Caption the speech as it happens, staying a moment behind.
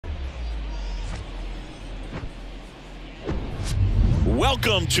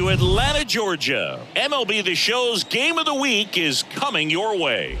Welcome to Atlanta, Georgia. MLB The Show's Game of the Week is coming your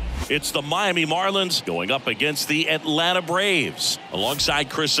way. It's the Miami Marlins going up against the Atlanta Braves. Alongside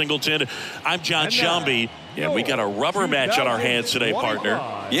Chris Singleton, I'm John Shambi. And we got a rubber match on our hands today, partner.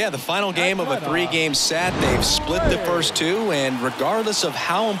 Yeah, the final game of a three-game set. They've split the first two, and regardless of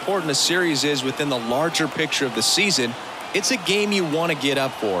how important a series is within the larger picture of the season, it's a game you want to get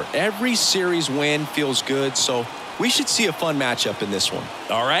up for. Every series win feels good, so we should see a fun matchup in this one.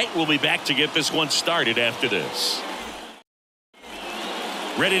 All right, we'll be back to get this one started after this.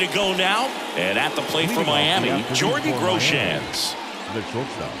 Ready to go now, and at the plate for Miami, Jordan Groshans. The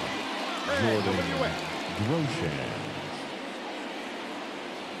shortstop, Jordan Groshans.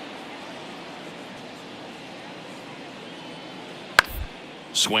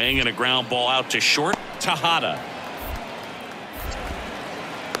 Swing and a ground ball out to short. Tejada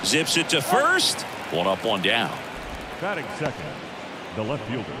zips it to first. One up, one down. Batting second, the left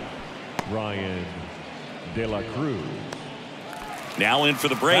fielder, Ryan De La Cruz. Now in for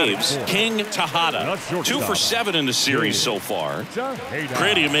the Braves, King Tejada. 2 for 7 in the series so far.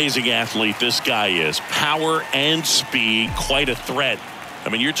 Pretty amazing athlete this guy is. Power and speed, quite a threat. I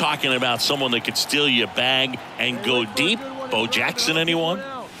mean, you're talking about someone that could steal you a bag and go deep. Bo Jackson, anyone?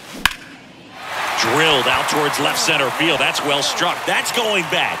 Drilled out towards left center field. That's well struck. That's going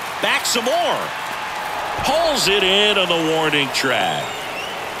back. Back some more. Pulls it in on the warning track.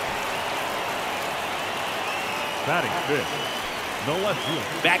 Batting fifth, the left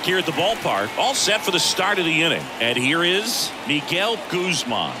fielder. Back here at the ballpark, all set for the start of the inning. And here is Miguel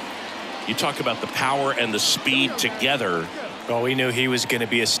Guzman. You talk about the power and the speed together. Well, we knew he was going to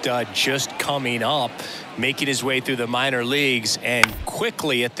be a stud just coming up, making his way through the minor leagues, and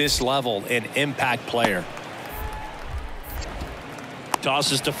quickly at this level, an impact player.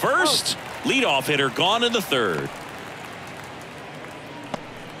 Tosses to first. Leadoff hitter gone in the third.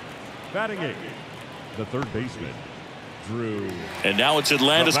 Batting eighth, the third baseman, Drew. And now it's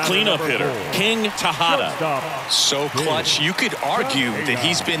Atlanta's cleanup hitter, King Tejada. So clutch, you could argue that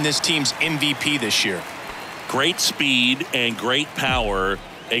he's been this team's MVP this year. Great speed and great power.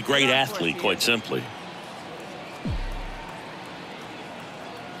 A great athlete, quite simply.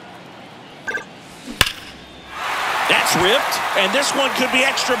 That's ripped, and this one could be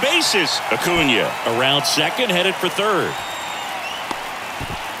extra bases. Acuna around second, headed for third.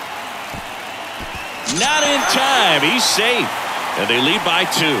 Not in time. He's safe, and they lead by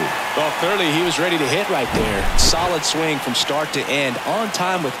 2. Well, clearly he was ready to hit right there. Solid swing from start to end, on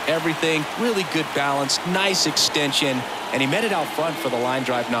time with everything. Really good balance, nice extension, and he met it out front for the line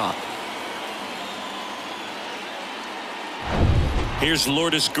drive knock. Here's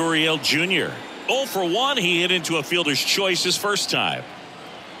Lourdes Gurriel Jr. 0 for 1. He hit into a fielder's choice his first time.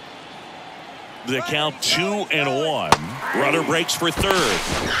 The count 2-1. Runner breaks for third.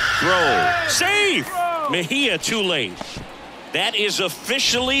 Throw. Safe. Mejia too late. That is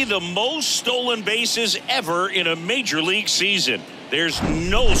officially the most stolen bases ever in a major league season. There's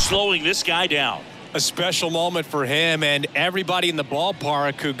no slowing this guy down. A special moment for him and everybody in the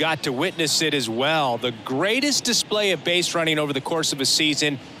ballpark who got to witness it as well. The greatest display of base running over the course of a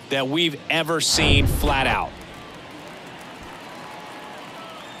season that we've ever seen, flat out.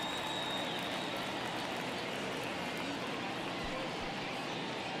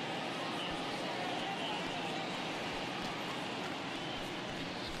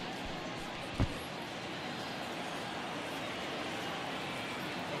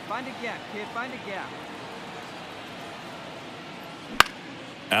 Find a gap, kid. Find a gap.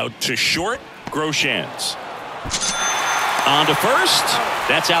 Out to short, Groshans. On to first.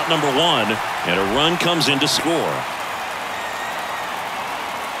 That's out number 1, and a run comes in to score.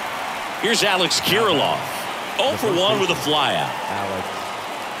 Here's Alex Kirilloff. 0 for 1 with a flyout. Alex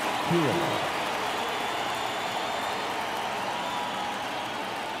Kirilloff.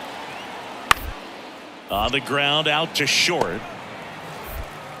 On the ground, out to short.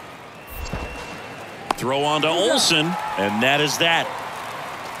 Throw on to Olsen, and that is that.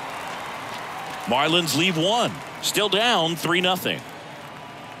 Marlins leave 1. Still down 3-0.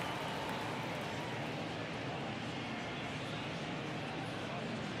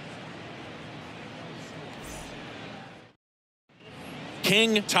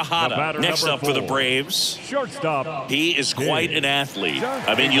 King Tejada next up for the Braves. Shortstop. He is quite an athlete.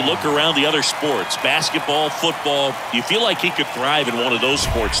 I mean, you look around the other sports, basketball, football, you feel like he could thrive in one of those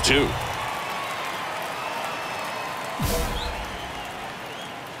sports too.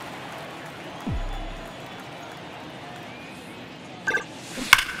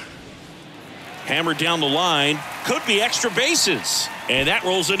 Hammered down the line. Could be extra bases. And that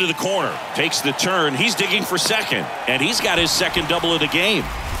rolls into the corner. Takes the turn. He's digging for second. And he's got his second double of the game.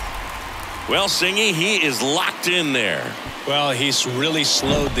 Well, Singy, he is locked in there. Well, he's really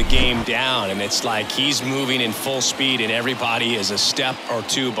slowed the game down, and it's like he's moving in full speed, and everybody is a step or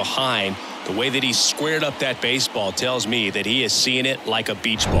two behind. The way that he squared up that baseball tells me that he is seeing it like a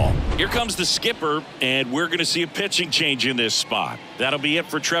beach ball. Here comes the skipper, and we're going to see a pitching change in this spot. That'll be it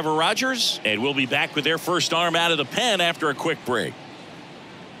for Trevor Rogers, and we'll be back with their first arm out of the pen after a quick break.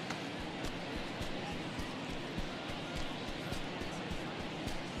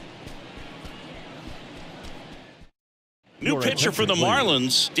 New pitcher for the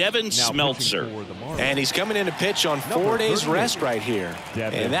Marlins, Devin Smeltzer. And he's coming in to pitch on 4 days rest right here.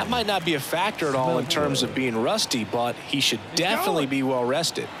 And that might not be a factor at all in terms of being rusty, but he should definitely be well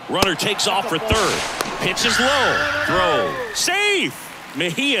rested. Runner takes off for third. Pitches low. Throw. Safe.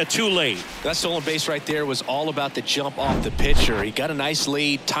 Mejia too late. That stolen base right there was all about the jump off the pitcher. He got a nice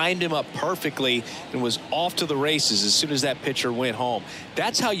lead, timed him up perfectly, and was off to the races as soon as that pitcher went home.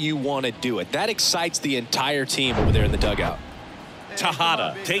 That's how you want to do it. That excites the entire team over there in the dugout.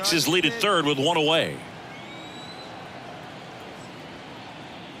 Tejada takes his lead at third with one away.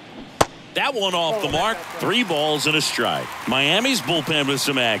 That one off the mark. 3 balls and a strike. Miami's bullpen with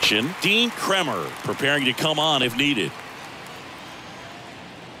some action. Dean Kremer preparing to come on if needed.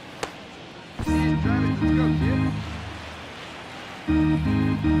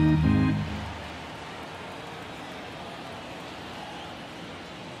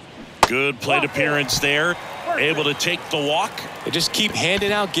 Good plate appearance there. Able to take the walk. They just keep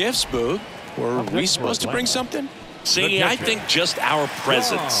handing out gifts, Boog. Were we supposed to bring something? See, I think just our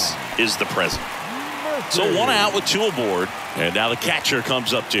presence is the present. So 1 out with 2 aboard. And now the catcher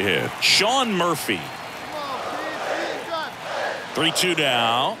comes up to hit. Sean Murphy. 3-2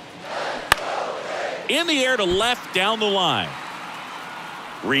 now. In the air to left down the line.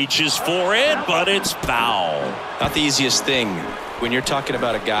 Reaches for it, but it's foul. Not the easiest thing when you're talking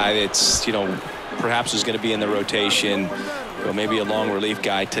about a guy that's, perhaps is going to be in the rotation, maybe a long relief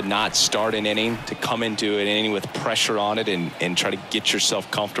guy, to not start an inning, to come into an inning with pressure on it and try to get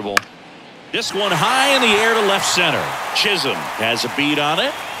yourself comfortable. This one high in the air to left center. Chisholm has a beat on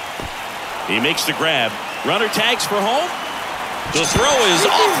it. He makes the grab. Runner tags for home. The throw is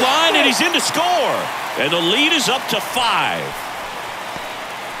offline, and he's in to score. And the lead is up to 5.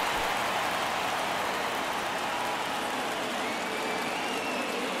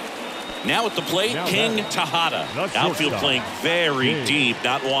 Now at the plate, King Tejada. Outfield playing very deep,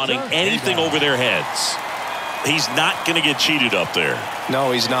 not wanting anything over their heads. He's not going to get cheated up there.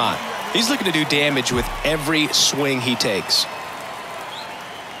 No, he's not. He's looking to do damage with every swing he takes.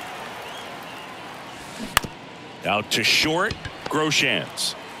 Out to short,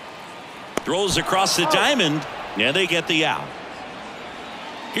 Groshans. Throws across the diamond, and they get the out.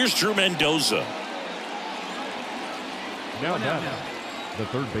 Here's Drew Mendoza. Now, the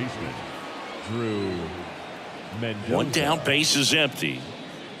third baseman, Drew Mendoza. 1 down, base is empty.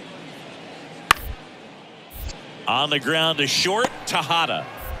 On the ground to short, Tejada.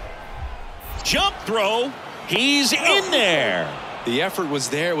 Jump throw. He's in there. The effort was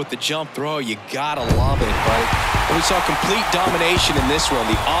there with the jump throw. You gotta love it, but we saw complete domination in this one.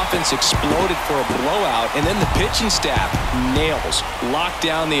 The offense exploded for a blowout, and then the pitching staff nails, locked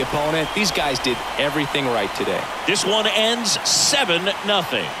down the opponent. These guys did everything right today. This one ends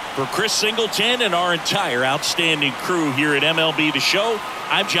 7-0. For Chris Singleton and our entire outstanding crew here at MLB The Show,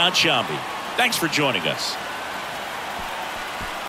 I'm John Shambi. Thanks for joining us.